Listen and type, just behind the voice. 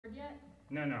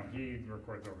No, he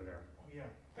records over there. Oh yeah,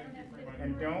 thank you for reminding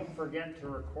And me. don't forget to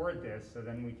record this so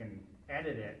then we can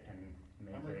edit it and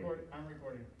make I'm it.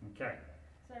 recording. Okay.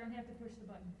 So I don't have to push the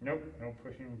button. Nope, no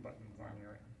pushing buttons on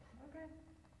your end. Okay.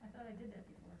 I thought I did that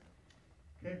before.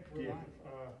 Okay, we're Yeah.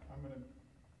 live. I'm gonna,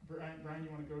 Brian,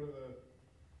 you wanna go to the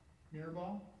mirror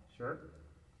ball? Sure.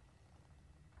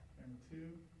 And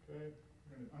 2, okay.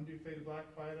 We're gonna undo faded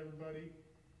black, quiet everybody.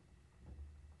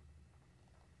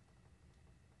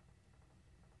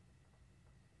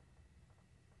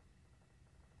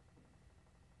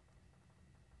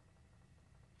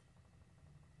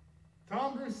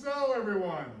 Tom Brosseau,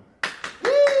 everyone!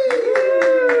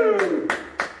 Woo!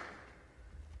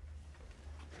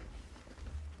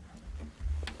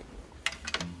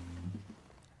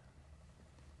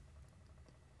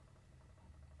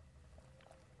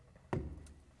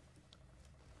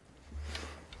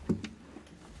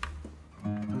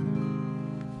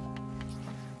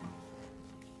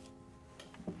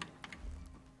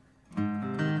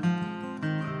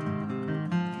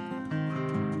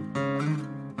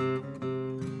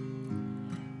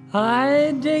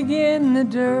 I dig in the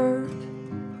dirt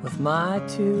with my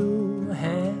 2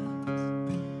 hands.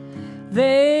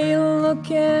 They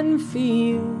look and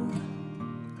feel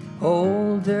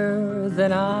older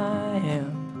than I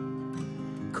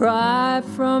am. Cry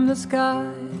from the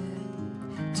sky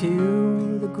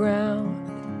to the ground.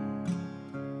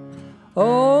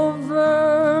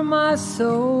 Over my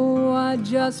soul I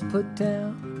just put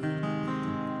down.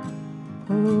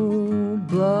 Ooh,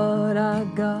 blood I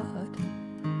got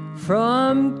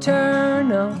from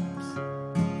turnips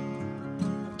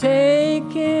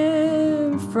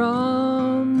taken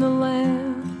from the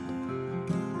land.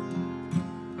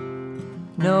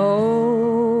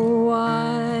 No,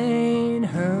 I ain't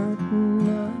hurting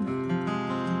none.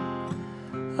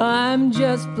 I'm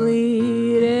just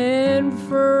bleeding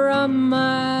from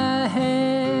my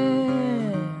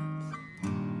hands.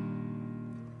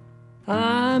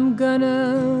 I'm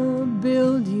gonna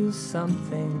build you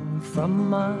something from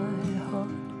my heart.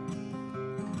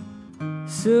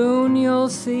 Soon you'll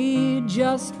see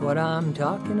just what I'm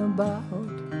talking about.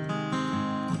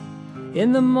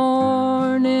 In the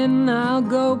morning I'll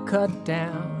go cut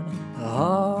down the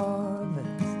harvest.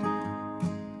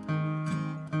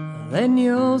 Then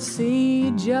you'll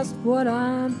see just what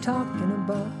I'm talking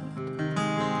about.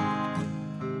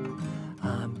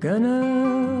 I'm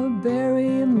gonna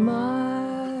bury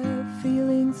my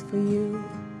feelings for you.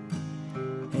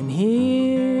 And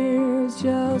here's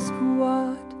just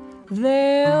what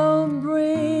they'll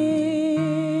bring.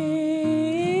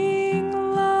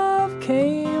 Love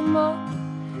came up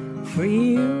for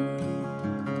you.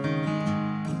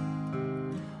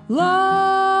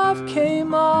 Love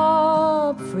came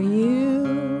up for you.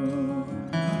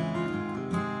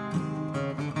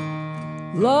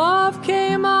 Love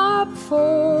came up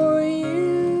for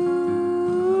you.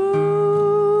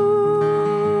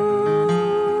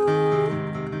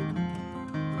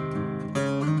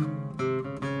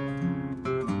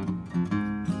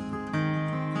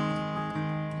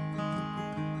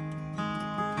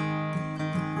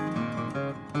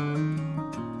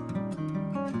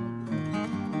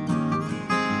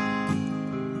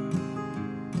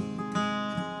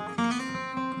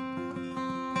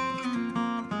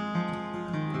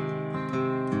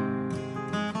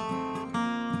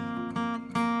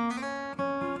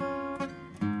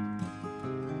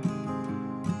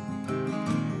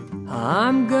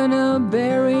 I'm gonna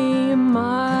bury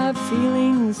my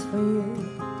feelings for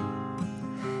you.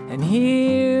 And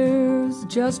here's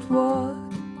just what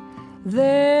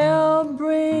they'll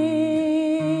bring.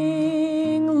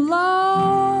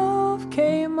 Love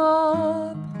came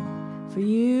up for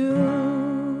you.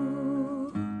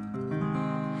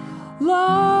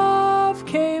 Love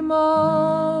came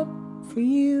up for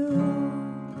you.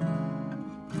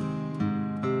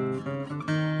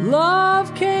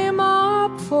 Love came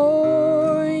up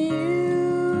for you.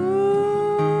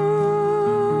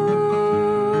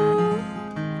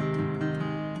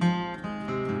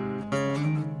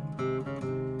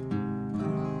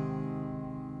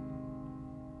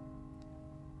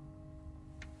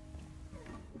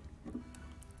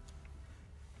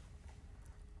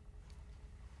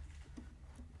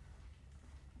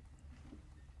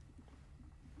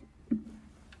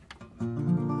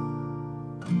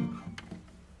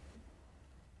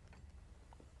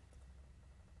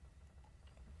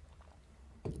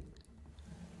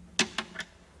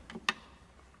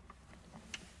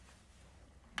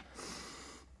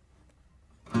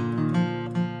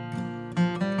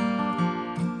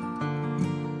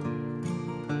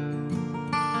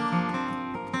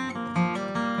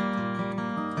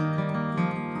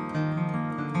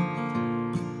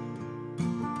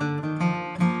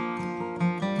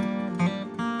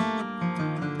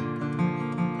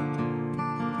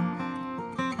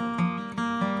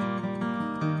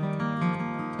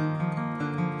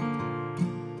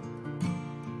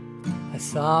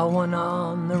 saw one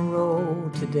on the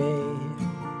road today,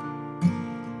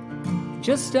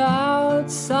 just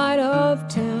outside of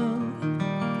town.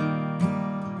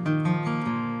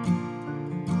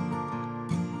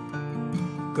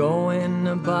 Going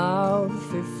about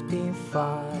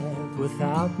 55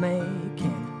 without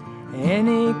making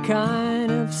any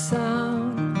kind of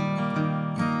sound.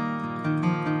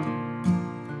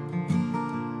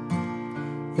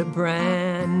 The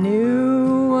brand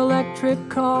new electric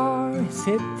car has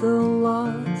hit the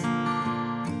lots,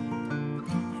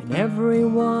 and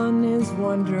everyone is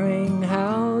wondering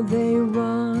how they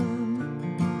run.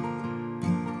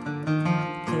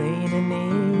 Clean and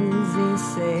easy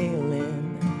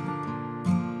sailing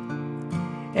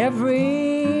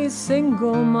every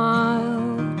single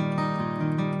mile.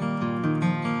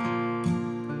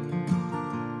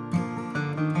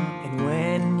 And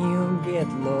when you get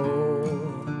low,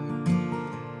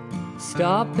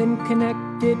 stop and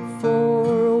connect it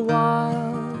for a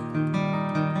while.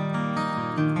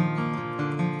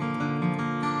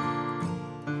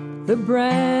 The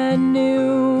brand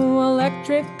new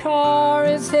electric car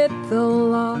has hit the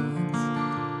lots,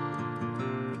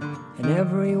 and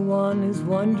everyone is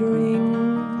wondering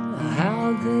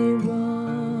how they run.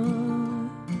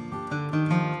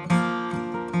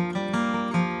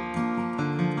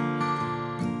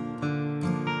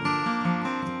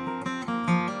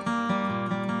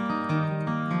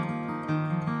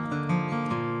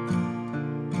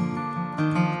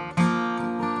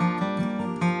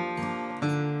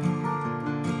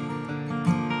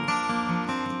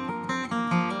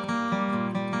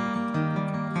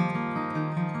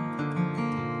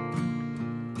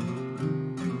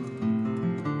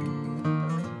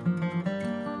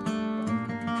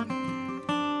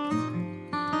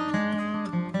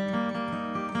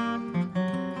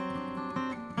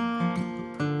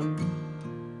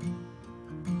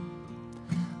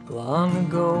 Long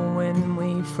ago when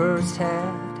we first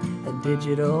had a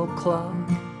digital clock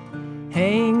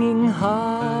hanging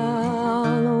high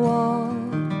on the wall,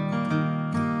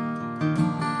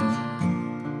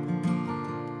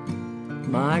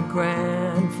 my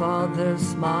grandfather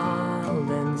smiled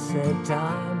and said,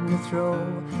 time to throw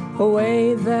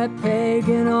away that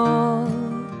pagan all.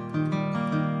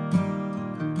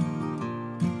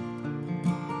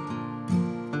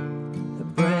 The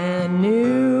brand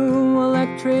new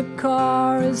electric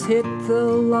car has hit the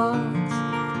lots,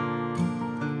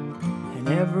 and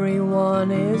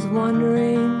everyone is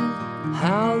wondering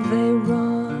how they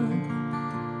run.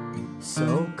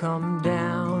 So come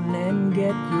down and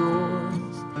get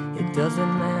yours. It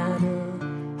doesn't matter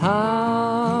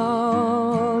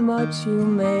how much you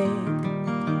make.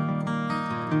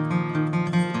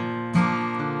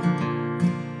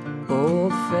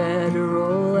 Both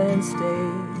federal and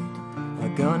state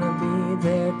are gonna be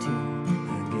there to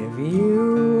give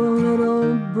you a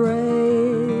little break.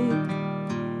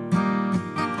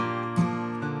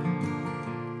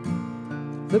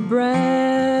 The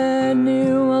brand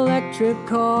new electric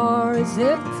car has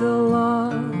hit the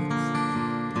lots,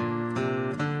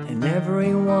 and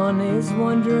everyone is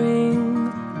wondering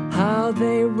how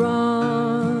they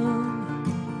run.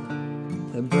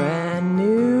 The brand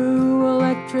new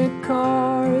electric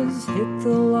car has hit the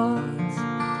lots,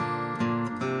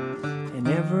 and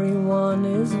everyone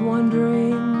is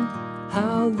wondering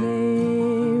how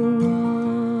they run.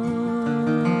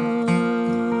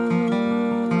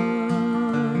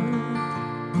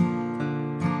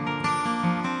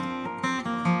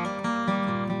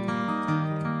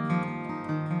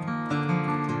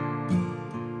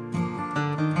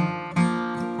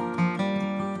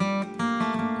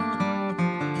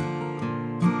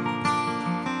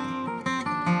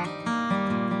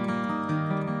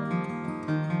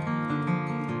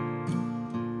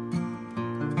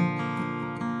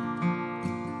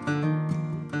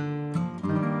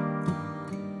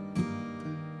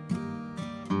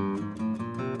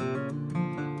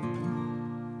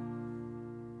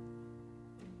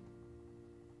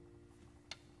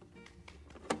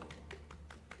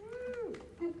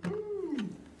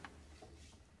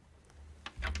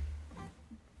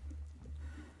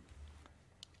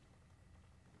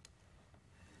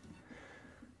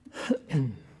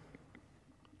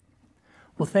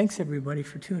 Well, thanks everybody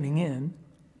for tuning in.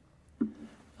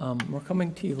 We're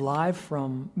coming to you live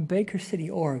from Baker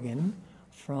City, Oregon,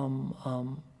 from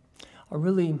a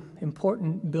really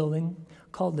important building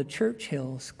called the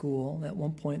Churchill School. At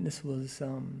one point, this was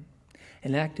an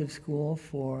active school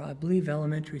for, I believe,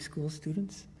 elementary school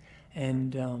students.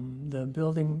 And the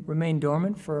building remained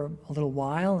dormant for a little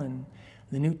while, and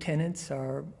the new tenants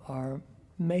are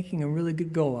making a really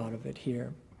good go out of it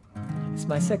here. It's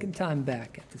my second time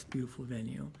back at this beautiful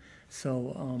venue.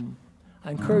 So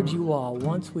I encourage you all,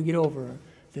 once we get over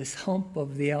this hump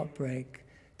of the outbreak,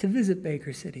 to visit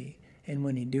Baker City. And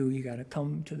when you do, you got to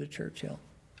come to the Churchill.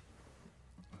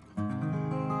 I'm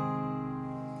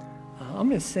going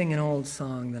to sing an old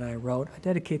song that I wrote. I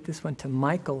dedicate this one to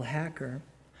Michael Hacker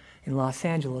in Los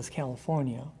Angeles,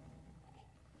 California.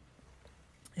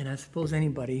 And I suppose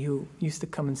anybody who used to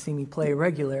come and see me play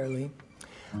regularly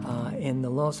in the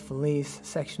Los Feliz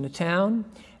section of town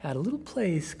at a little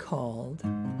place called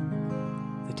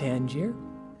the Tangier.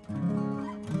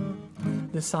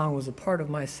 This song was a part of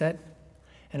my set,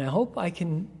 and I hope I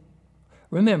can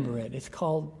remember it. It's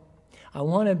called I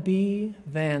Want to Be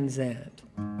Van Zandt.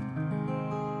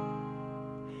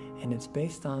 And it's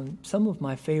based on some of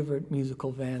my favorite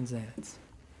musical Van Zandts.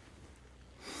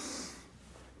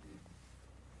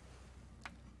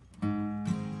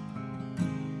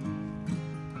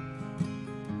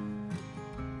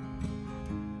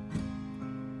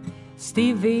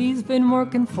 Stevie's been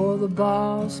working for the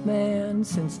boss man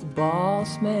since the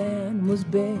boss man was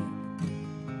big.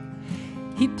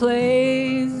 He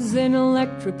plays an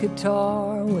electric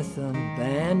guitar with a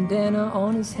bandana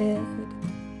on his head.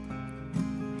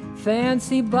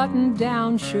 Fancy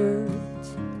button-down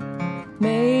shirts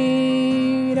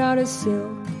made out of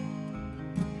silk.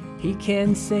 He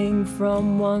can sing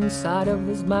from one side of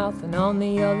his mouth and on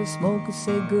the other smoke a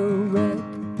cigarette.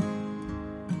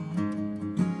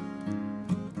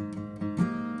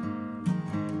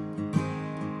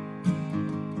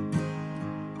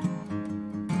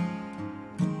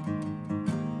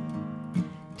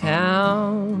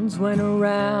 Towns went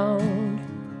around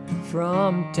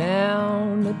from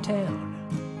town to town.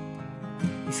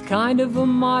 He's kind of a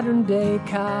modern-day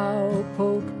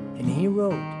cowpoke, and he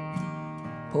wrote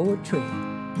poetry.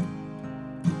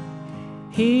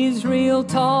 He's real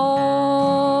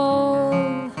tall,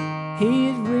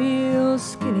 he's real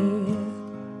skinny.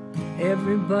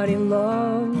 Everybody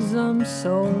loves him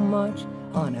so much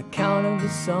on account of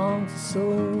his songs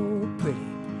so pretty.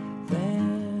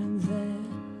 Van Zandt,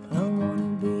 I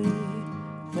wanna be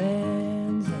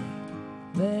Van Zandt,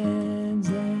 Van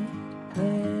Zandt,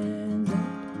 Van Zandt,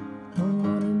 I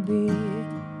wanna be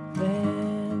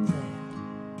Van Zandt.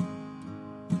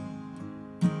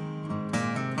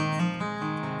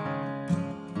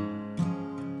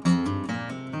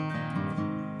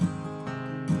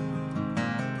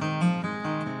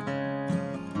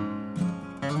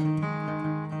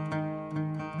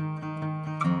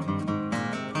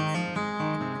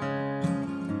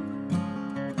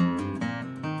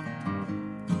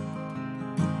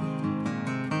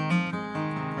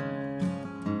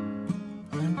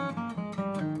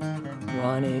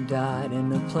 Ronnie died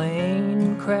in a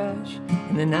plane crash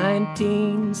in the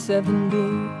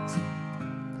 1970s.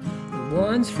 The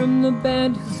ones from the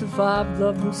band who survived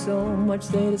loved him so much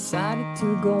they decided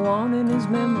to go on in his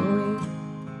memory.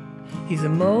 He's the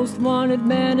most wanted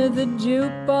man of the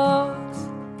jukebox.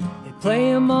 They play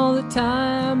him all the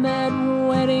time at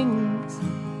weddings.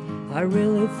 I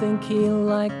really think he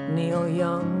liked Neil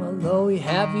Young, although he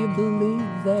have you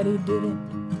believe that he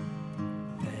didn't.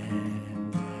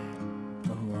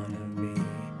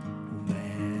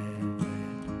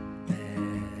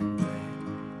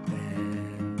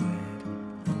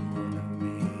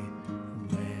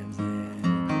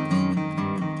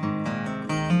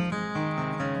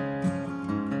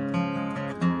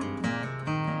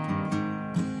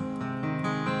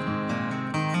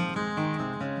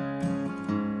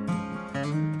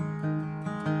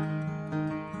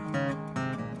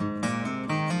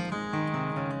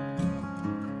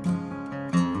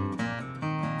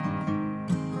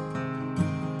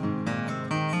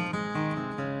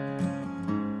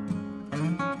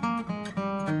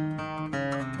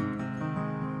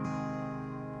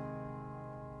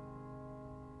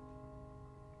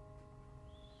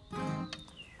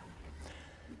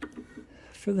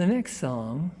 For the next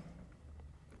song,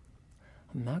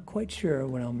 I'm not quite sure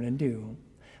what I'm going to do,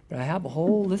 but I have a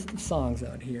whole list of songs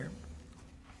out here.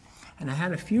 And I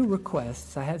had a few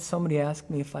requests. I had somebody ask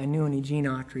me if I knew any Gene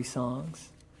Autry songs,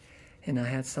 and I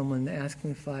had someone ask me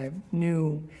if I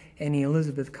knew any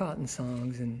Elizabeth Cotten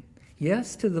songs, and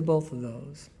yes to the both of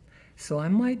those. So I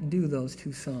might do those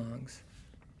two songs.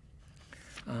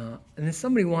 And then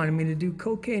somebody wanted me to do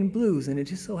Cocaine Blues, and it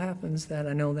just so happens that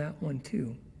I know that one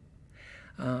too.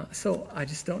 So I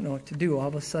just don't know what to do. All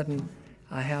of a sudden,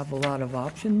 I have a lot of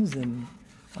options, and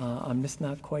I'm just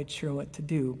not quite sure what to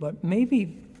do. But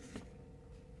maybe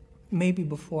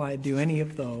before I do any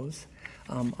of those,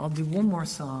 I'll do one more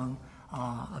song,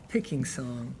 a picking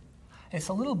song. It's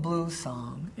a little blues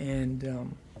song,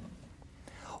 and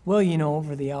Well, you know,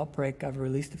 over the outbreak, I've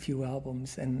released a few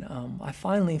albums, and I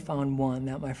finally found one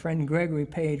that my friend Gregory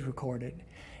Page recorded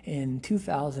in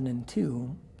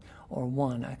 2002 or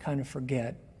 1, I kind of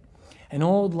forget. An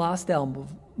old lost album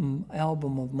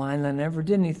of mine that I never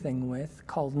did anything with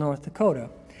called North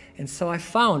Dakota. And so I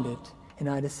found it, and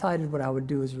I decided what I would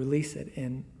do is release it.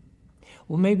 And,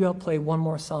 well, maybe I'll play one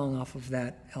more song off of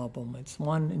that album. It's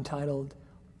one entitled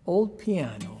Old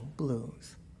Piano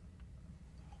Blues.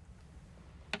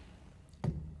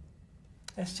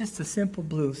 It's just a simple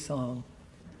blues song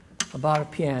about a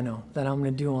piano that I'm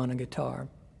going to do on a guitar.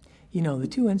 You know, the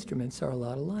two instruments are a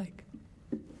lot alike.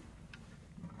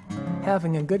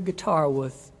 Having a good guitar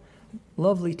with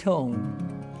lovely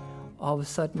tone, all of a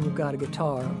sudden you've got a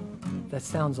guitar that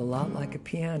sounds a lot like a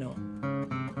piano.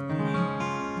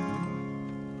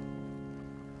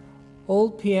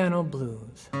 Old Piano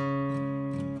Blues.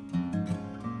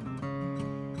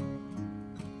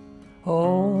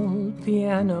 Old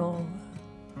piano,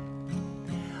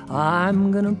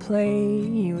 I'm gonna play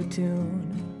you a tune.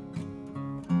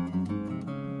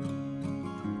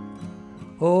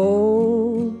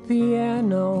 Old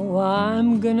piano,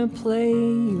 I'm gonna play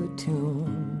you a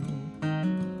tune.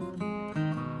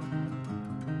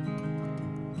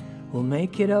 We'll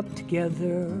make it up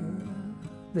together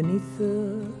beneath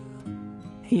the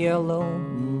yellow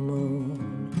moon.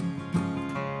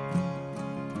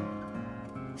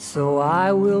 So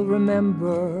I will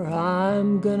remember,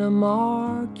 I'm gonna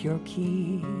mark your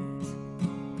keys.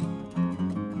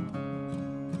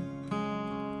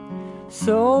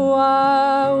 So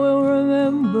I will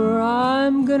remember,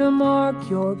 I'm gonna mark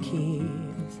your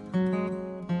keys.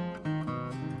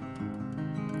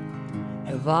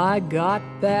 Have I got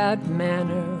bad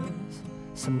manners?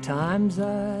 Sometimes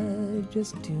I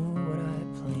just do what I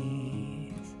please.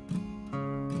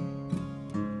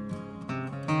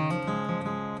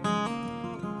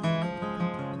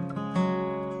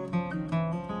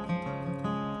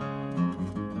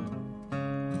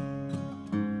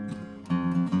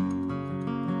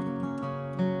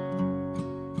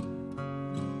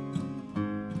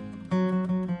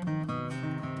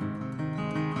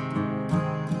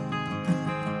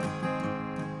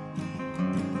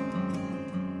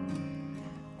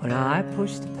 When I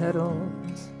push the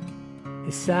pedals,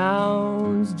 it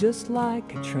sounds just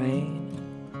like a train.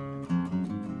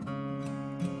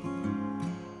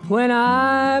 When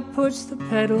I push the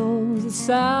pedals, it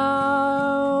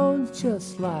sounds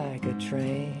just like a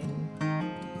train.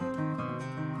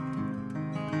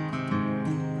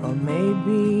 Or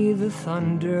maybe the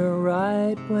thunder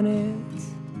right when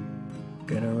it's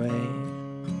gonna rain.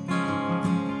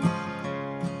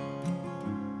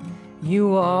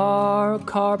 You are a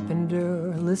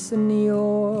carpenter, listen to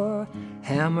your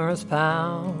hammers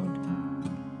pound.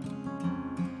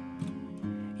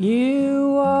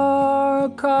 You are a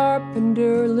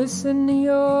carpenter, listen to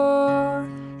your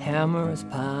hammers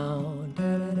pound.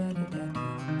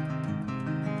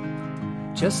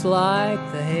 Just like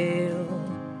the hail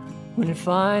when it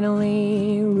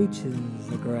finally reaches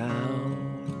the ground.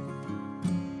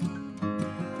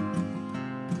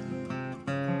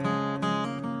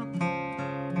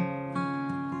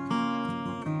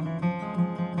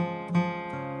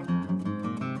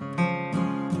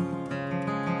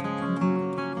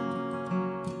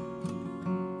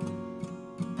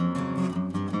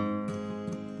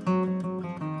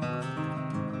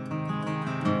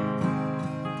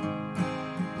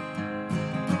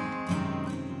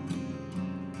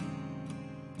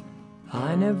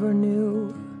 I never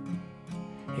knew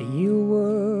that you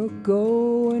were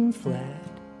going flat.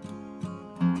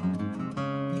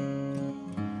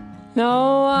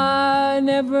 No, I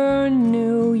never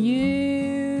knew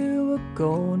you were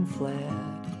going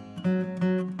flat.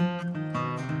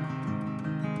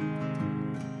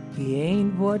 You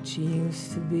ain't what you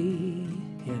used to be.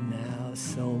 You're now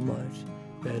so much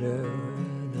better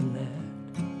than that.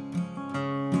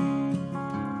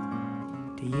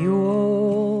 Do you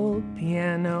old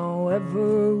piano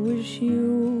ever wish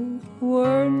you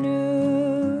were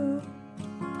new?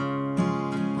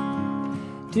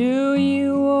 Do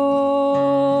you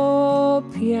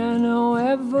old piano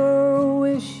ever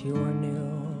wish you were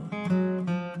new?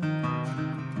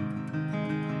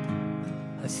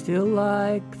 I still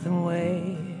like the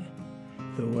way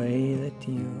that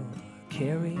you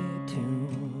carry a tune.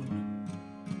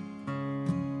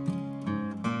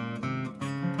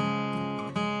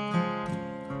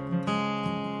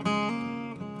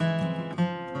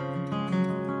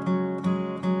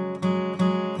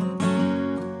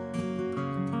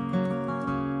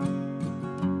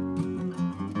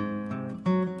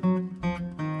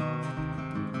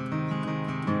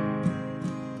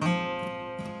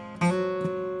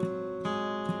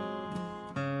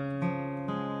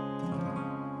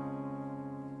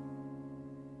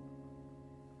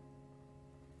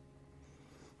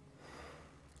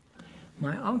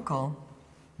 My uncle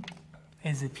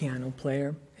is a piano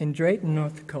player in Raitt,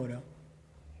 North Dakota.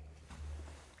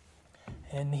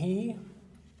 And he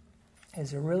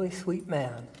is a really sweet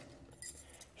man.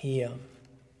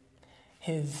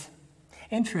 His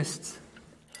interests,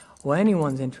 well,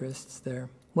 anyone's interests,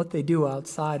 what they do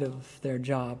outside of their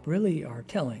job really are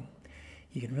telling.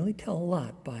 You can really tell a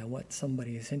lot by what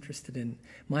somebody is interested in.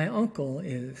 My uncle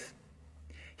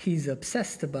he's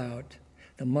obsessed about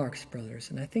the Marx Brothers,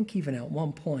 and I think even at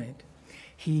one point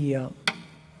he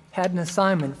had an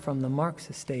assignment from the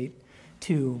Marx estate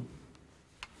to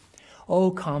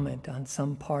comment on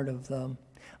some part of the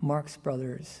Marx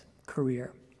Brothers'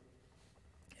 career.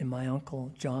 And my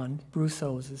uncle, John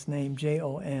Brosseau is his name,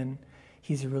 Jon.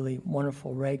 He's a really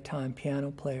wonderful ragtime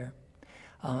piano player.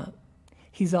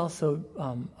 He's also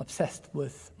obsessed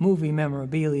with movie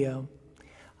memorabilia,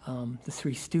 the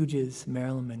Three Stooges,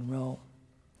 Marilyn Monroe.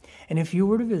 And if you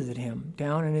were to visit him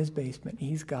down in his basement,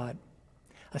 he's got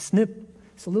it's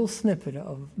a little snippet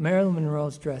of Marilyn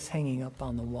Monroe's dress hanging up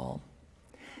on the wall.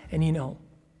 And you know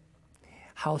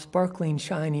how sparkling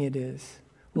shiny it is.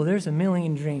 Well, there's a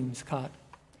million dreams caught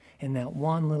in that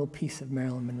one little piece of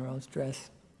Marilyn Monroe's dress.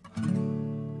 And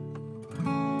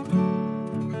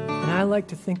I like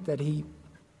to think that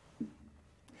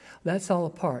that's all a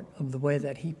part of the way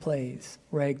that he plays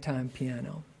ragtime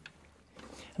piano.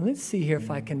 And let's see here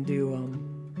if I can do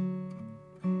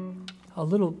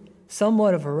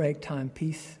somewhat of a ragtime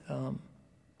piece.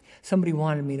 Somebody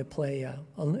wanted me to play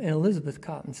an Elizabeth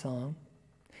Cotten song.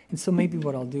 And so maybe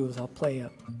what I'll do is I'll play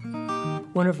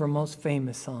one of her most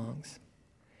famous songs.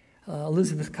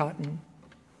 Elizabeth Cotten,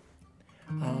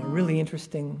 really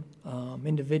interesting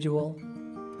individual.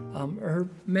 Her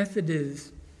method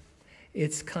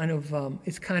it's kind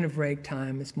of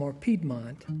ragtime. It's more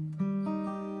Piedmont.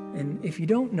 And if you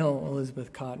don't know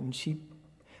Elizabeth Cotten, she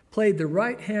played the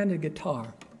right-handed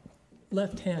guitar,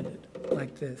 left-handed,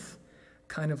 like this,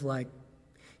 kind of like,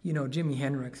 Jimi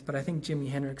Hendrix. But I think Jimi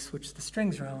Hendrix switched the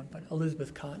strings around, but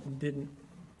Elizabeth Cotten didn't.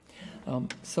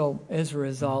 So as a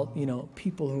result,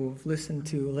 people who have listened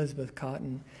to Elizabeth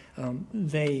Cotten,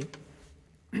 they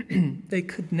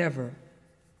could never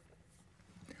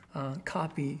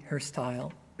copy her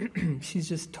style. She's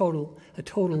just a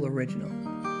total original.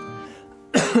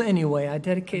 Anyway, I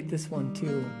dedicate this one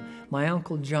to my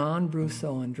uncle John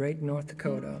Brosseau in Raitt, North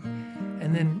Dakota,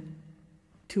 and then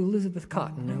to Elizabeth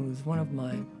Cotten, who is one of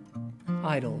my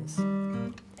idols,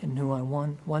 and who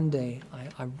one day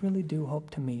I really do hope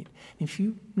to meet. If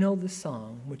you know this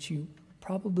song, which you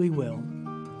probably will,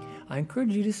 I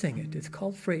encourage you to sing it. It's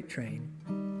called Freight Train.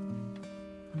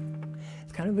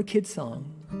 It's kind of a kid song.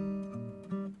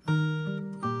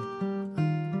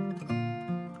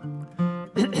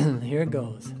 Here it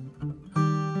goes.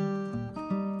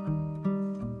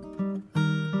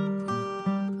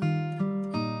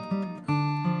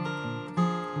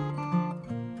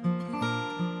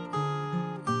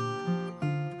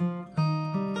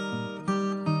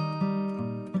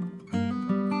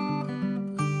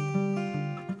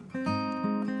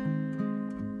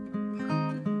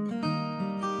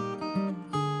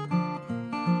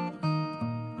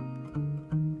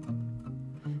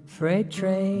 Freight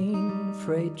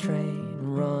train,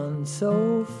 run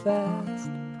so fast.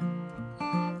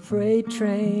 Freight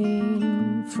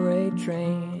train,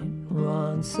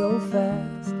 run so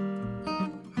fast.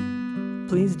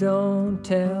 Please don't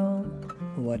tell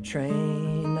what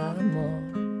train I'm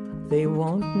on. They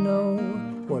won't know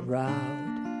what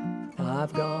route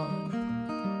I've gone.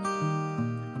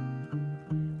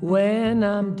 When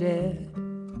I'm dead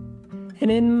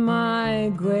and in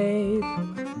my grave,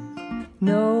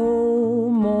 no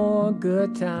more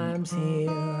good times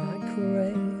here I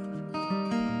crave.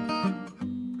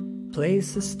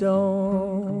 Place a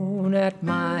stone at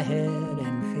my head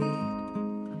and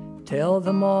feet. Tell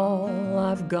them all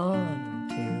I've gone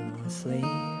to sleep.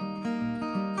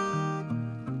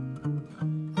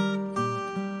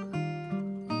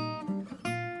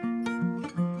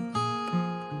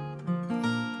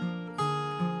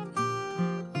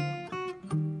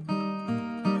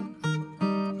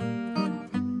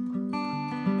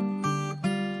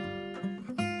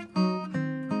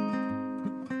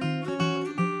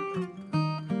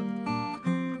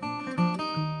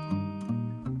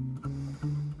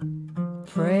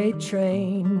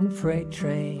 Freight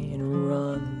train,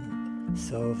 run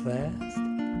so fast.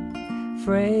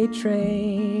 Freight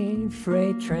train,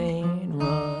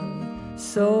 run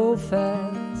so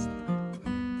fast.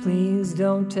 Please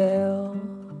don't tell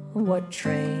what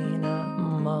train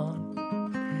I'm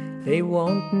on. They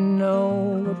won't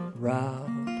know what route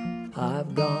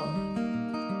I've gone.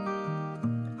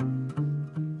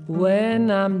 when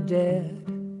I'm dead,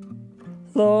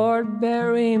 Lord,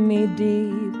 bury me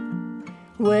deep,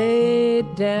 way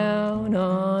down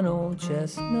on Old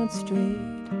Chestnut Street,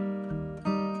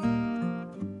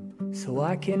 so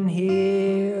I can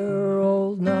hear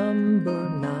old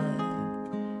number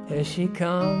 9 as she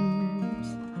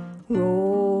comes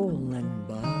rolling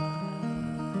by.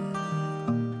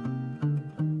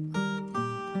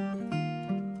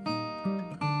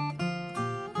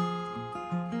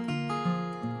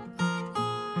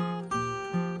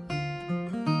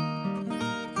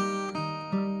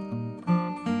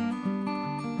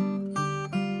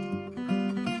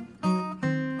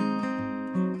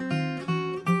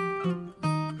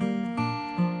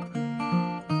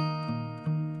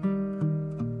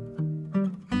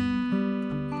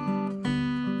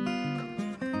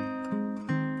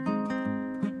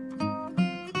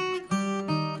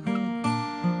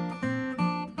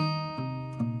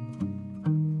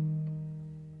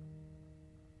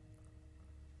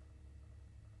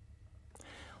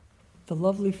 The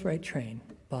Lovely Freight Train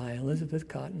by Elizabeth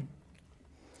Cotten.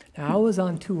 Now, I was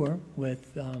on tour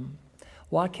with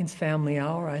Watkins Family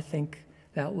Hour. I think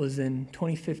that was in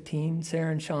 2015,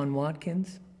 Sarah and Sean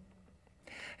Watkins.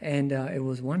 And it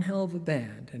was one hell of a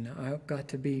band, and I got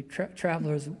to be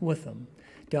travelers with them.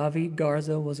 David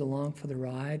Garza was along for the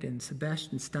ride, and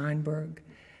Sebastian Steinberg,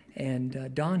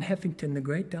 and Don Heffington, the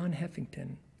great Don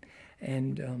Heffington,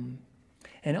 and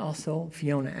also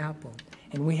Fiona Apple.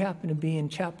 And we happened to be in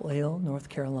Chapel Hill, North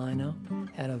Carolina,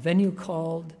 at a venue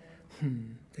called,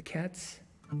 the Cat's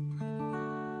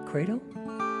Cradle?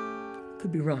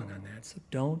 Could be wrong on that, so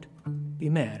don't be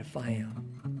mad if I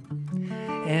am.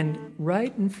 And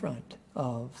right in front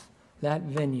of that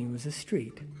venue is a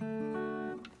street,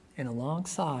 and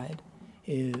alongside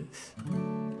is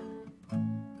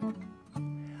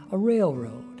a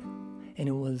railroad, and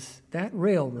it was that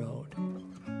railroad,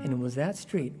 and it was that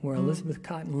street where Elizabeth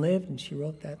Cotten lived, and she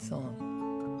wrote that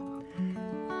song.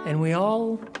 And we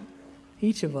all,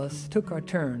 each of us, took our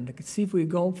turn to see if we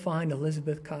could go find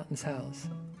Elizabeth Cotten's house.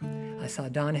 I saw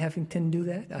Don Heffington do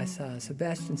that. I saw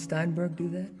Sebastian Steinberg do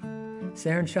that.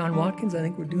 Sarah and Sean Watkins, I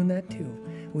think, were doing that too.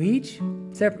 We each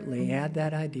separately had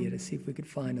that idea to see if we could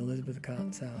find Elizabeth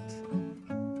Cotten's house.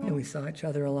 And we saw each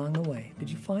other along the way.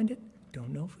 Did you find it? Don't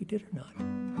know if we did or not.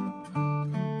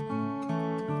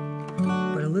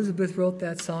 But Elizabeth wrote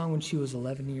that song when she was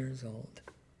 11 years old.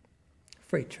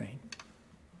 Freight Train.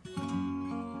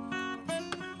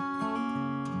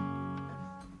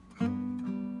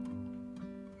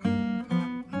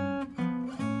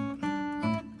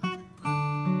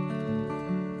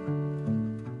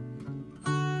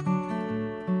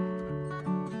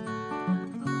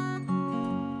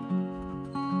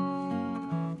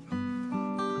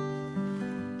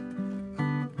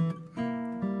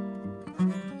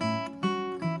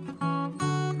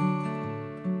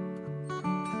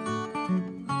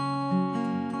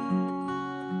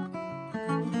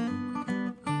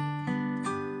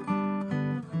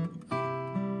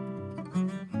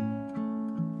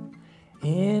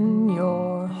 In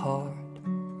your heart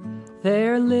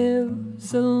there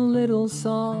lives a little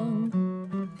song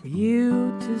for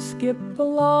you to skip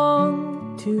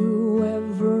along to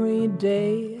every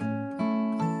day,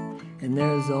 and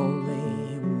there's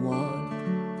only one.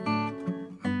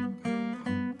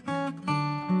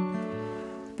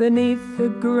 Beneath the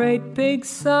great big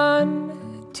sun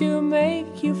to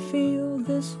make you feel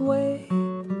this way.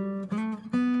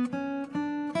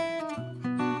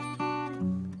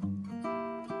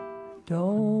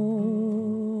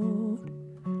 Don't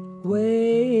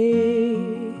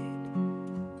wait,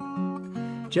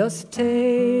 just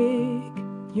take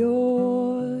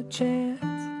your chance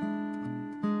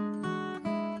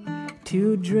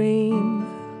to dream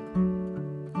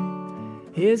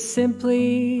is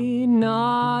simply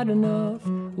not enough.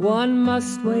 One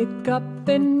must wake up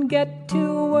and get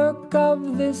to work.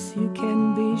 Of this you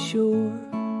can be sure.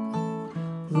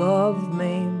 Love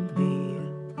may be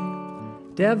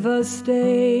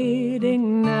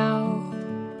devastating now,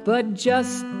 but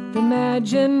just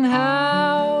imagine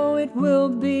how it will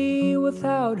be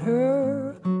without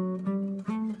her.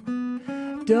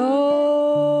 Don't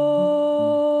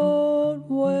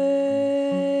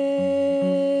wait,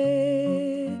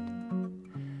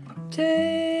 take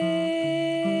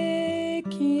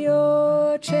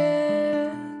your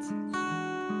chance.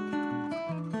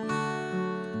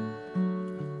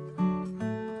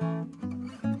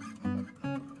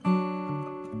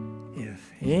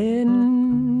 If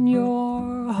in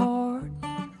your heart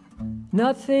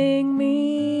nothing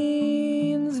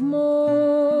means more,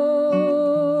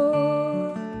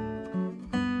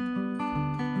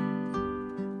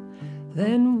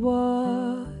 then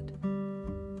what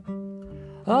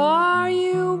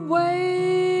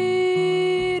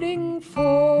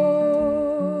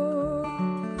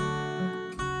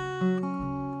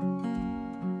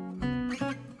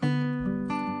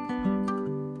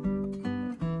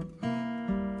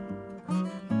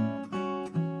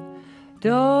Don't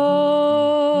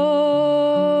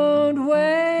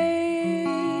wait.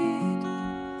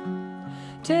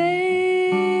 Take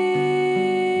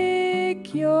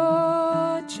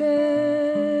your chance.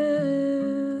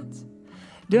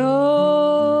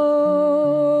 Don't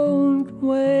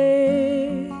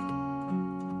wait.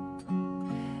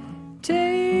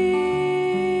 Take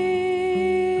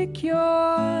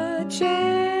your chance.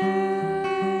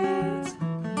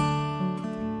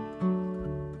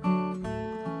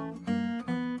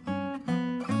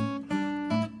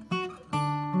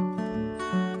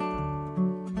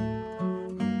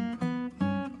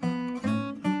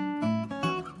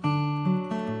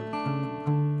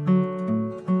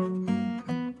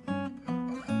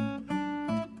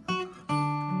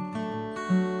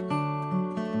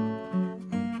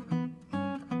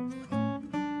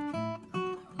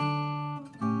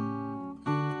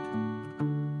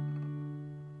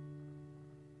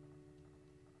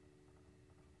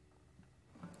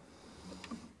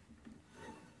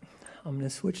 I'm going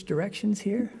to switch directions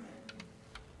here.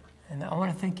 And I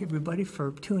want to thank everybody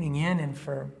for tuning in and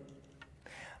for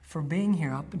being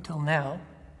here up until now.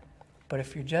 But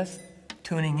if you're just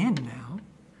tuning in now,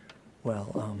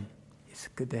 well, it's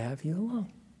good to have you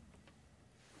along.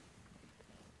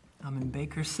 I'm in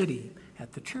Baker City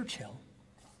at the Churchill,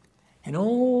 an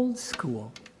old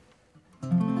school.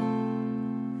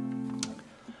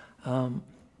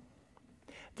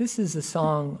 This is a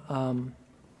song,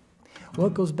 well,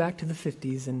 it goes back to the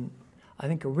 50s, and I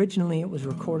think originally it was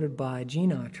recorded by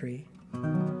Gene Autry.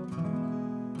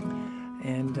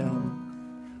 And,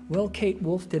 well, Kate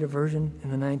Wolf did a version in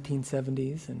the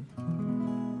 1970s, and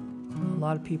a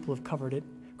lot of people have covered it.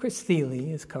 Chris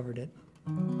Thiele has covered it.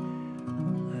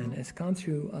 And it's gone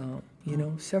through,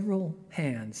 several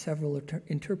hands, several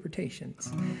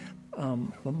interpretations.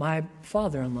 But my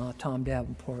father-in-law, Tom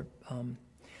Davenport,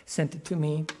 sent it to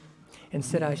me and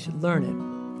said I should learn it.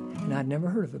 And I'd never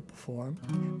heard of it before,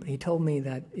 but he told me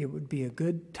that it would be a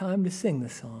good time to sing the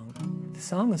song. The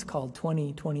song is called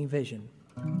 20/20 Vision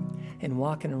and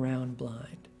Walking Around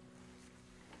Blind.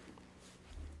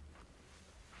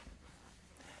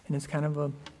 And it's kind of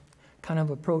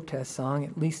a protest song,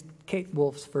 at least Kate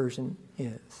Wolf's version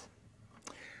is.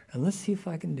 And let's see if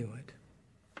I can do it.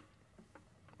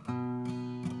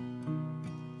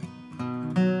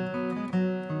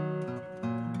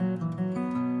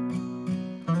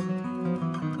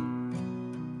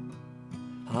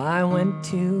 I went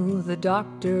to the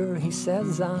doctor, he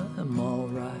says I'm all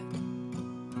right.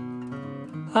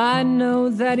 I know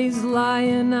that he's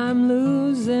lying, I'm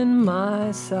losing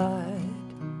my sight.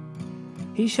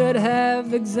 He should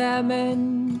have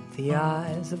examined the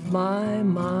eyes of my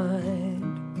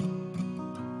mind.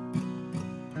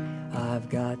 I've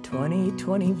got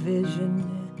 20/20 vision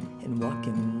and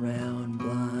walking around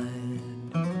blind.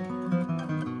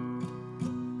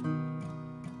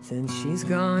 Since she's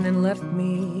gone and left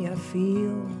me, I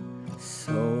feel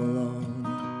so alone.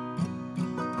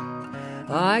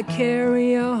 I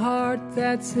carry a heart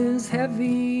that's as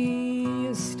heavy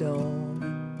as stone.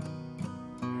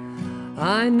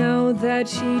 I know that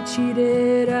she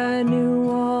cheated, I knew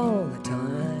all the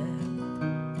time.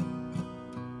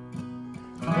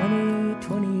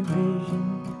 20/20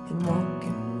 vision and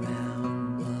walking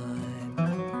around blind.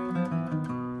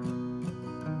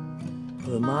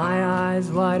 With my eyes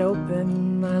wide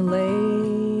open, I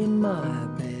lay in my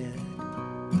bed.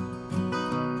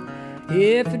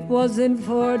 If it wasn't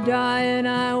for dying,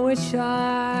 I wish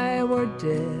I were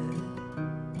dead.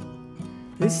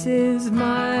 This is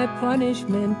my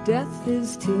punishment, death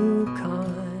is too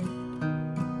kind.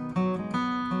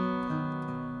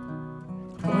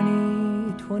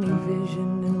 20/20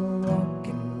 vision and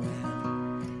walking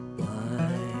around blind.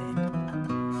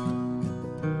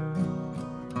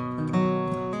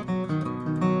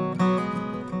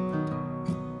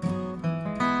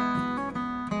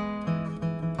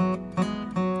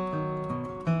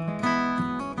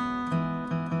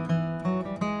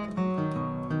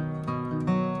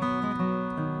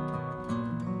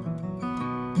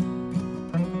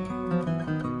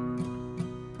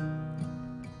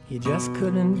 You just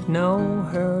couldn't know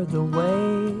her the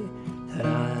way that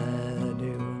I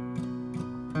do.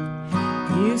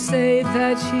 You say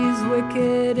that she's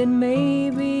wicked and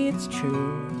maybe it's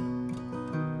true.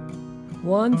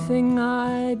 One thing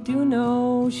I do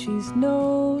know, she's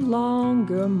no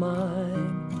longer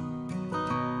mine.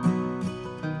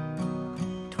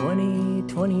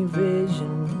 20/20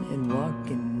 vision and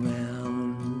walking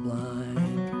round blind.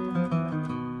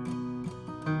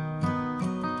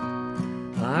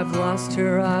 I've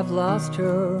lost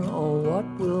her, oh what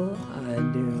will I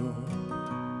do?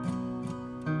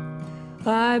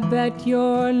 I bet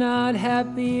you're not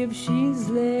happy if she's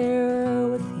there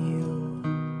with you.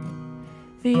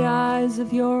 The eyes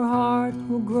of your heart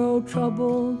will grow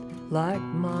troubled like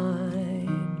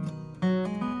mine.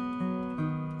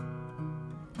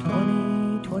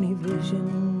 20/20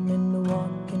 vision in the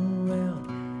walking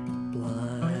round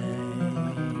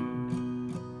blind.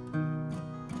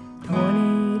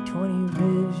 20/20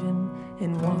 vision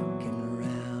in walking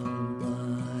around blind.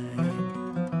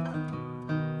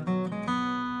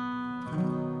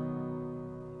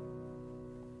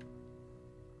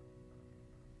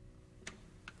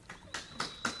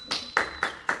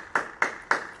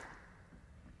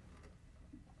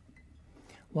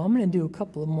 Well, I'm going to do a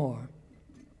couple of more.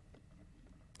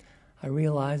 I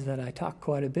realize that I talk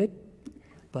quite a bit,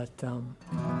 but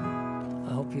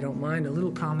I hope you don't mind a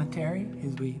little commentary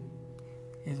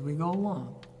as we go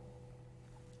along.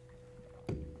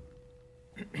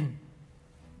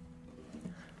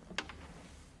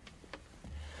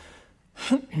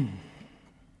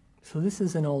 So this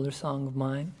is an older song of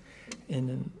mine, and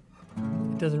it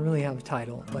doesn't really have a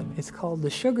title, but it's called "The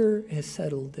Sugar Has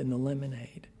Settled in the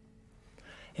Lemonade."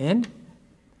 And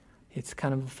it's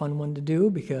kind of a fun one to do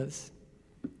because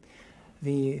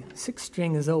the sixth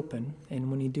string is open,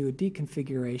 and when you do a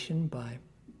deconfiguration by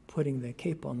putting the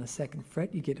capo on the second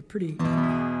fret, you get a pretty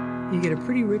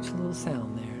rich little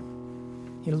sound there.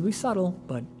 It'll be subtle,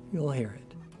 but you'll hear it.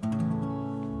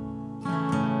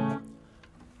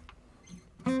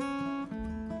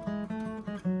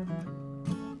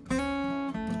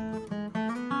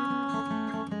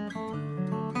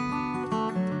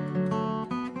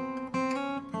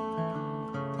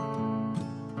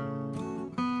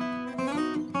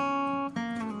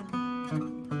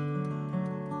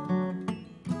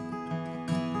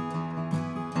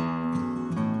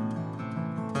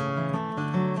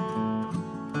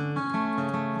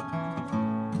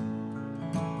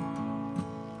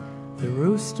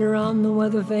 Rooster on the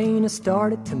weather vane has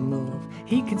started to move.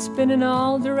 He can spin in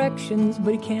all directions,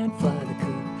 but he can't fly the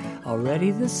coop.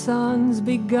 Already the sun's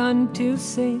begun to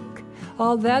sink.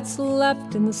 All that's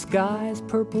left in the sky is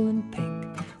purple and pink.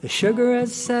 The sugar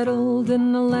has settled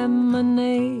in the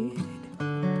lemonade.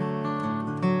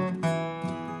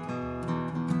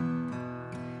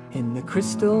 In the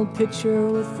crystal pitcher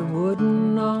with the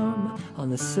wooden arm on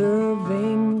the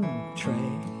serving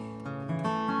tray.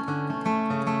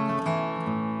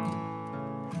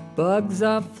 Bugs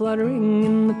are fluttering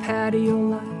in the patio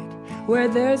light, where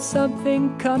there's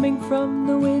something coming from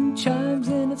the wind chimes,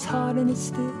 and it's hot and it's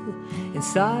still.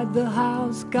 Inside the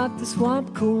house, got the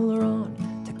swamp cooler on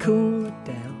to cool it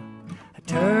down. I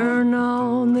turn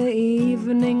on the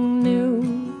evening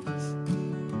news.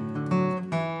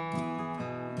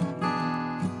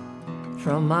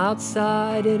 From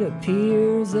outside it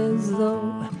appears as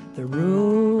though the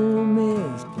room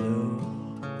is blue.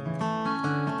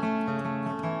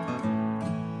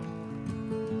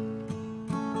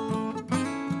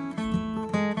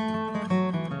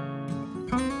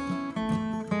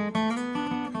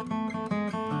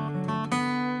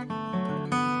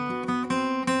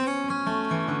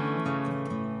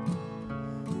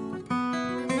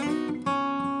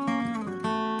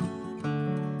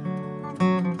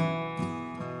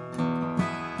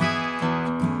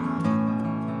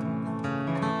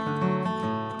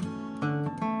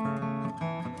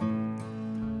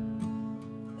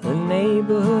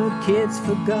 Kids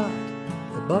forgot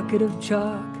the bucket of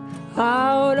chalk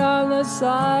out on the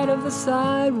side of the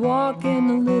sidewalk, and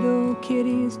the little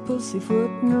kitties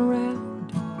pussyfooting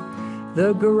around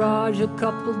the garage a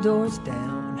couple doors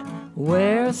down,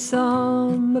 where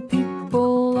some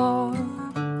people are.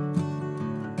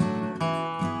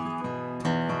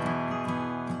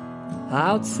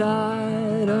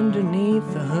 Outside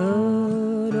underneath the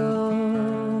hood of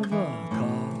a car.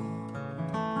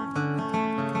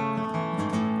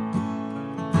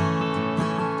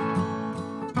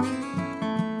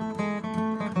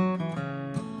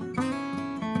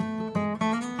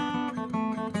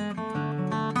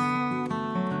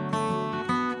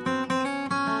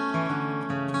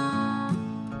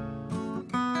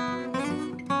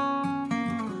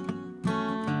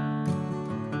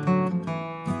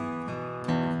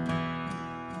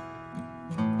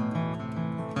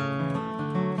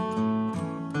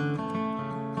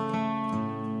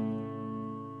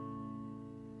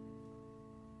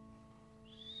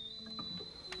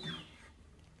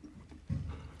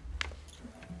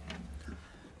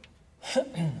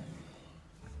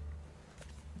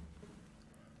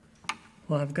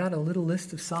 Well, I've got a little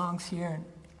list of songs here.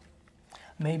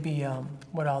 Maybe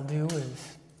what I'll do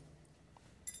is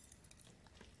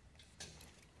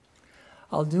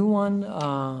I'll do one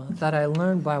that I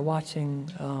learned by watching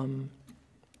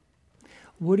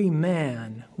Woody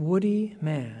Mann,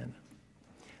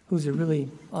 who's a really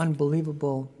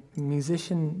unbelievable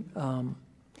musician.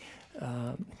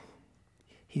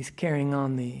 He's carrying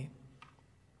on the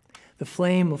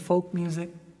flame of folk music.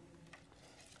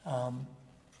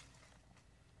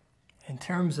 In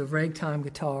terms of ragtime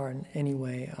guitar, and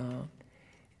anyway,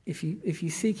 if you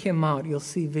seek him out, you'll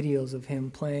see videos of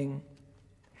him playing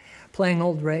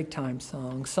old ragtime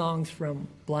songs from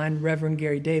Blind Reverend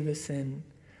Gary Davis and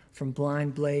from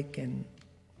Blind Blake, and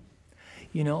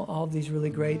all these really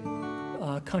great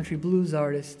country blues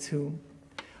artists who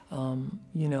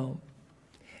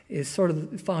is sort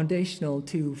of foundational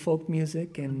to folk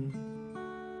music and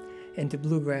to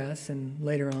bluegrass, and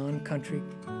later on country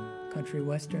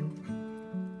western.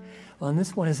 Well, and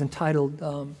this one is entitled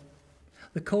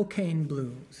The Cocaine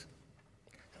Blues.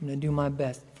 I'm going to do my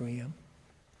best for you.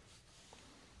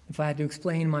 If I had to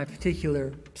explain my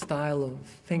particular style of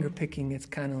finger picking, it's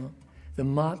kind of the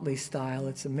Motley style.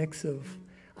 It's a mix of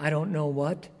I don't know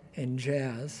what and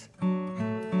jazz.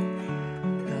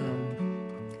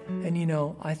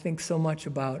 And I think so much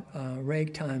about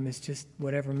ragtime is just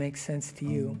whatever makes sense to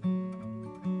you.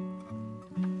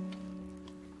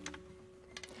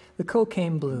 The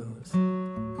Cocaine Blues.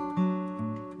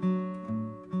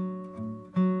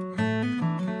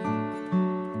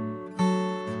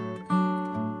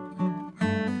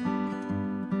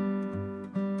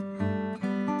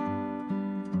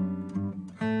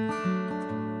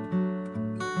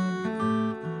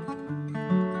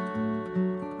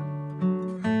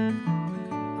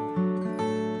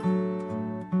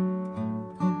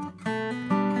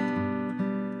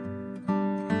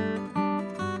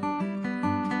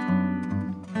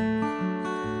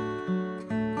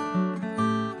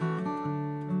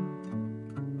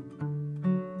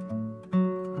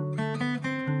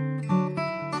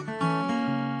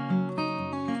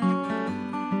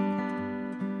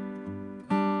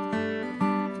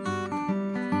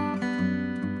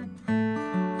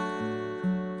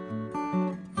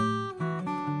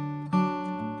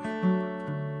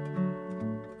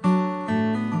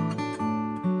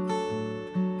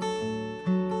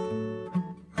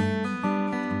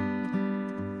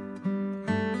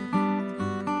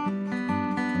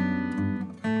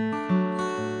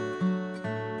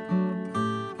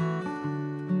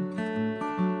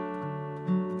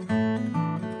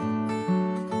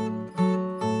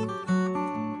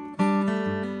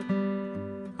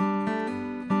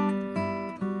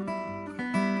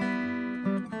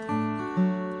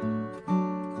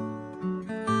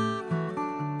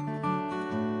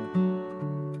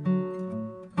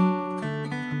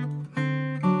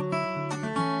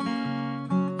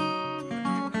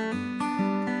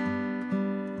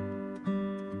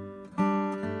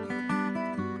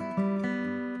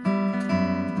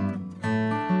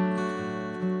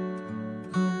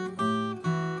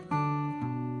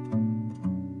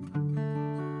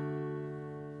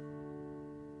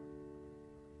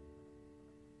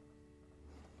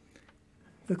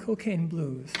 The Cocaine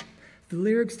Blues. The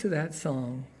lyrics to that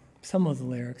song, some of the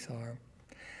lyrics are,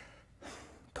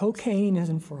 cocaine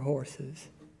isn't for horses.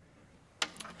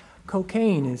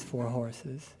 Cocaine is for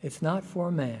horses. It's not for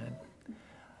a man.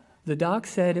 The doc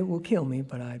said it will kill me,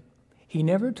 but he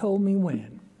never told me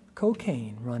when.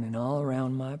 Cocaine running all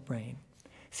around my brain.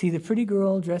 See the pretty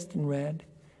girl dressed in red?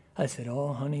 I said,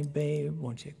 oh, honey, babe,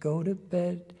 won't you go to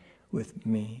bed with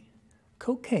me?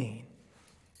 Cocaine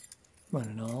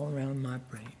running all around my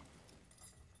brain.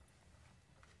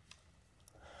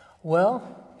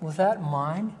 Well, with that in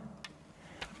mind,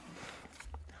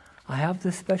 I have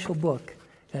this special book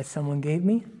that someone gave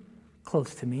me,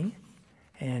 close to me,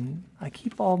 and I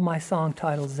keep all of my song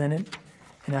titles in it,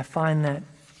 and I find that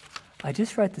I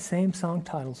just write the same song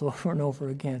titles over and over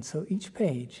again, so each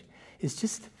page is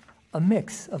just a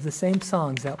mix of the same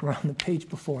songs that were on the page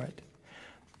before it.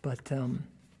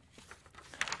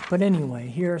 But anyway,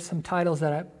 here are some titles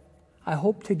that I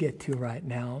hope to get to right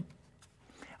now.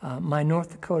 My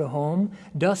North Dakota Home,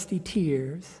 Dusty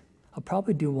Tears. I'll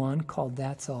probably do one called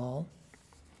That's All.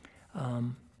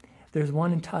 There's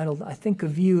one entitled I Think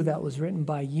of You that was written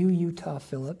by Utah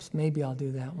Phillips. Maybe I'll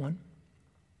do that one.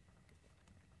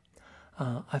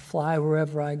 I Fly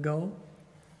Wherever I Go.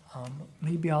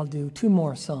 Maybe I'll do two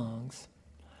more songs.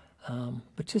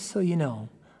 But just so you know,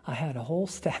 I had a whole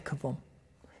stack of them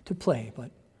to play,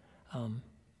 but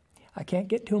I can't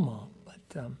get to them all.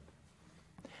 But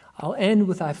I'll end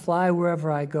with I Fly Wherever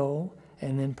I Go,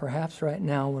 and then perhaps right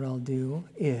now what I'll do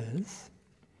is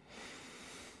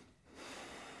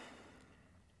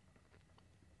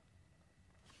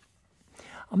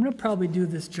I'm going to probably do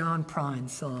this John Prine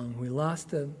song. We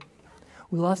lost a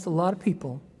lot of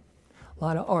people, a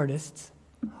lot of artists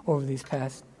over these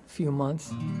past few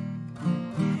months.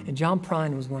 And John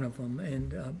Prine was one of them.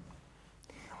 And,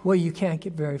 well, you can't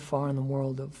get very far in the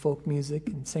world of folk music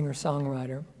and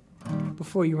singer-songwriter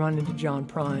before you run into John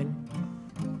Prine.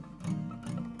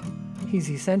 He's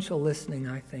essential listening,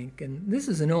 I think. And this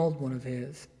is an old one of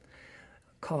his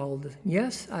called,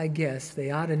 Yes, I Guess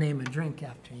They Ought to Name a Drink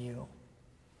After You.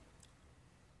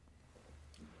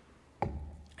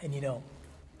 And you know,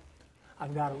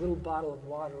 I've got a little bottle of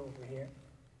water over here.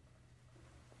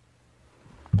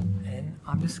 And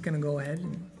I'm just going to go ahead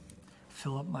and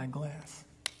fill up my glass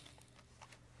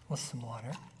with some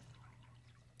water.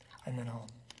 And then I'll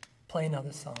play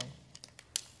another song.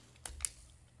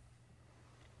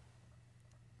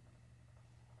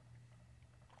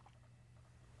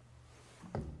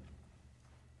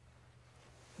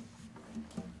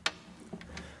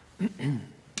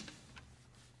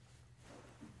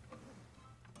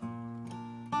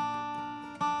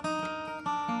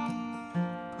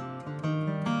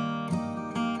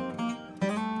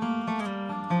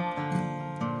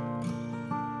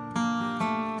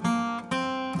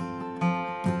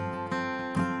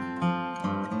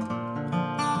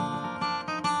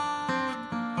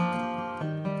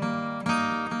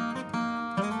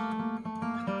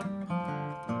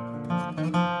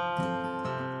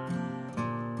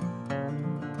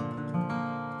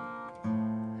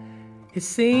 It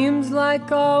seems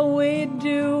like all we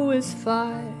do is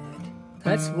fight.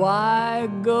 That's why I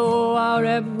go out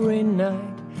every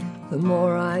night. The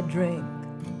more I drink,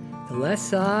 the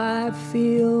less I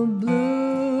feel blue.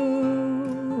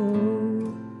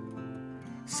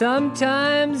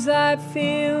 Sometimes I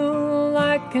feel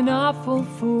like an awful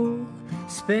fool,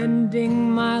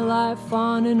 spending my life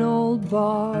on an old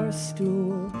bar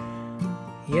stool.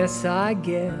 Yes, I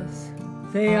guess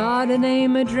they ought to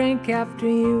name a drink after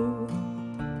you.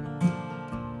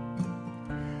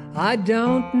 I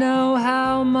don't know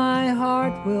how my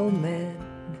heart will mend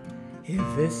if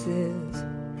this is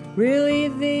really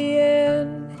the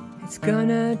end. It's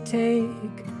gonna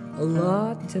take a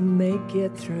lot to make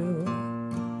it through.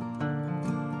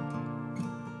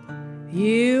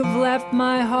 You've left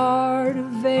my heart a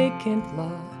vacant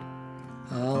lot.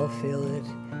 I'll fill it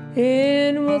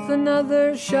in with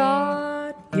another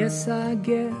shot. Yes, I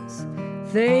guess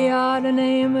they ought to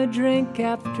name a drink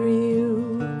after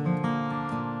you.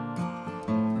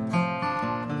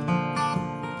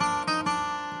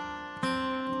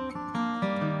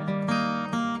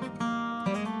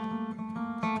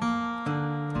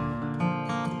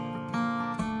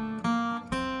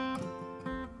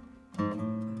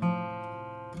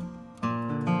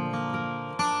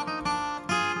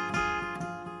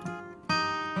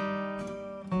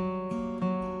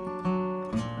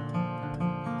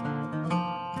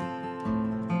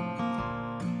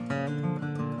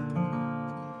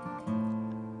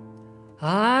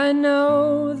 I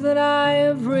know that I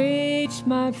have reached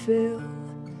my fill,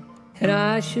 and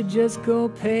I should just go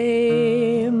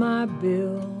pay my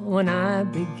bill. When I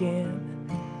began,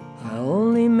 I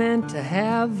only meant to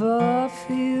have a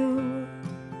few,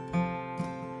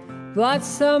 but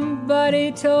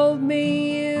somebody told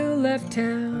me you left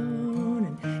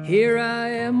town, and here I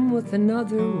am with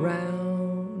another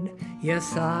round.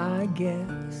 Yes, I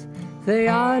guess they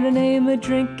ought to name a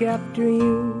drink after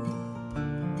you.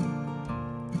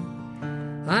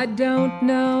 I don't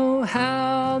know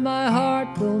how my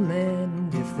heart will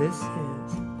mend if this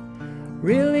is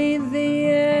really the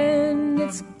end.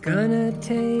 It's gonna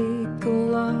take a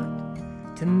lot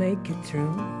to make it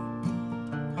through.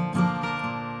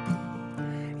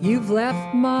 You've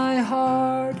left my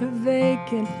heart a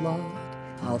vacant lot.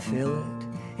 I'll fill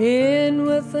it in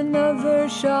with another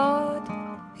shot.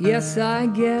 Yes, I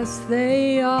guess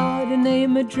they ought to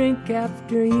name a drink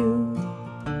after you.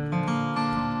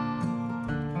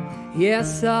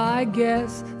 Yes, I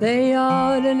guess they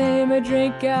ought to name a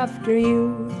drink after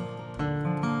you.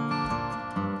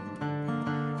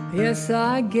 Yes,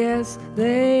 I guess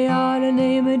they ought to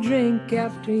name a drink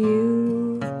after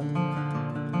you.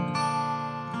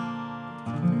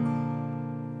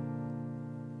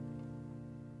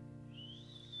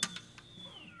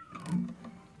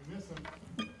 We miss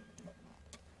him.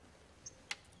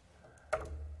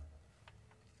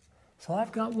 So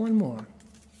I've got one more.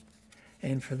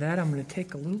 And for that, I'm going to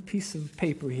take a little piece of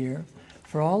paper here.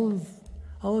 For all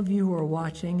of you who are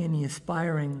watching, any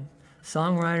aspiring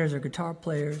songwriters or guitar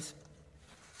players,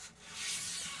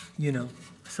 you know,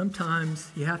 sometimes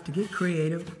you have to get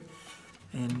creative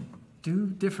and do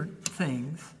different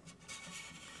things.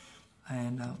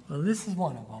 And well, this is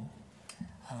one of them.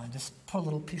 Just put a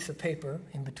little piece of paper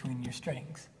in between your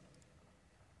strings.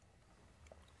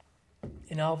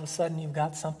 And all of a sudden you've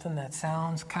got something that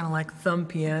sounds kind of like thumb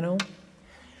piano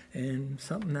and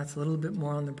something that's a little bit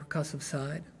more on the percussive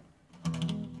side.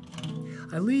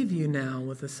 I leave you now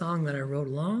with a song that I wrote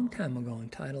a long time ago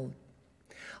entitled,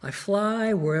 I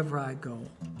Fly Wherever I Go.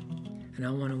 And I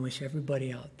want to wish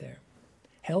everybody out there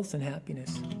health and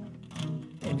happiness.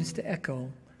 And just to echo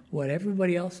what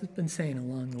everybody else has been saying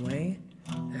along the way,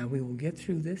 that we will get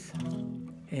through this,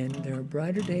 and there are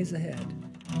brighter days ahead,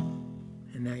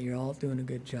 and that you're all doing a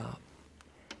good job.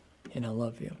 And I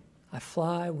love you. I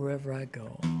fly wherever I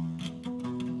go.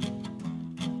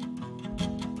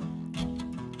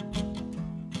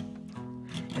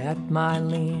 At my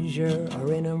leisure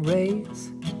or in a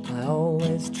race, I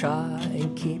always try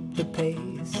and keep the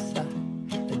pace.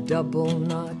 I double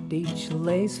knot each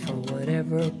lace for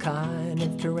whatever kind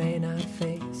of terrain I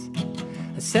face.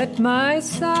 I set my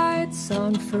sights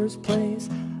on first place.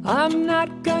 I'm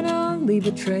not gonna leave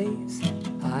a trace.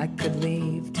 I could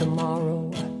leave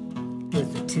tomorrow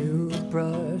with a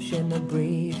toothbrush and a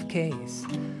briefcase.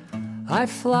 I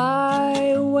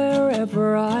fly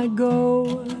wherever I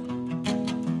go.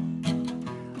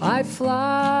 I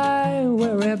fly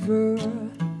wherever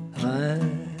I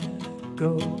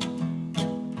go.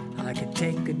 I could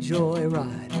take a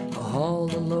joyride or haul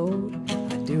a load.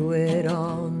 I do it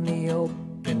on the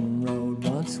open road.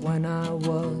 Once when I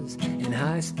was in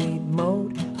high-speed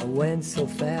mode, I went so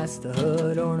fast the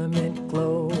hood ornament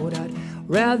glowed. I'd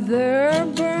rather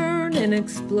burn and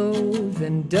explode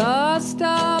than dust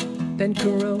up and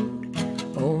corrode.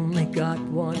 Only got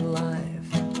one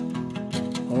life,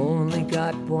 only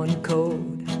got one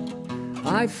code.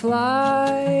 I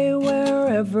fly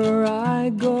wherever I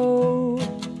go.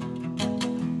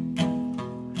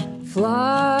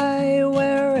 Fly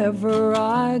wherever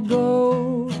I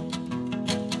go.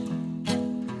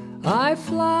 I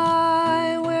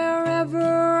fly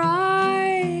wherever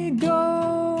I go.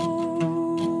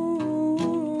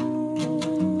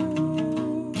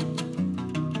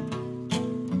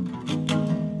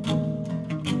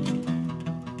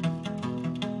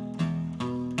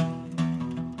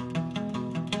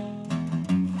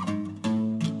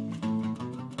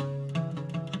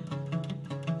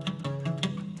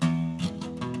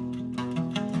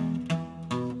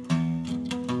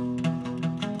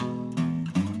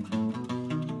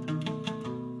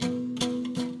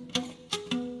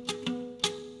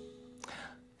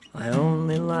 I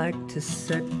only like to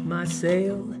set my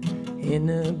sail in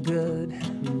a good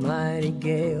mighty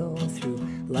gale, through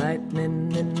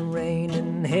lightning and rain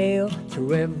and hail,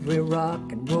 through every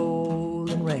rock and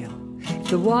roll and rail. If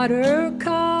the water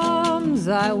comes,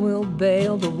 I will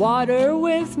bail the water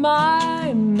with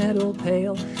my metal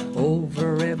pail.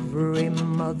 Over every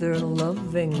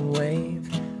mother-loving wave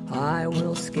I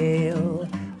will scale.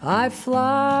 I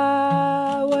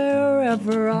fly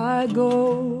wherever I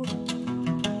go.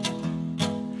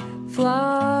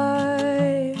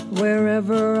 Fly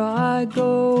wherever I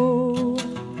go.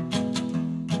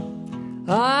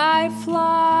 I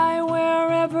fly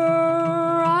wherever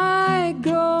I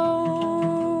go.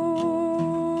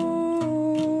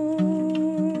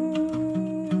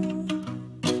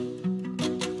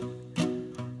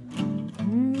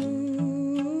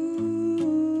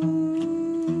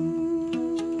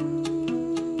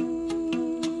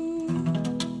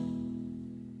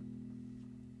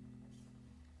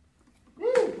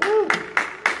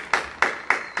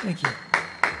 Thank you.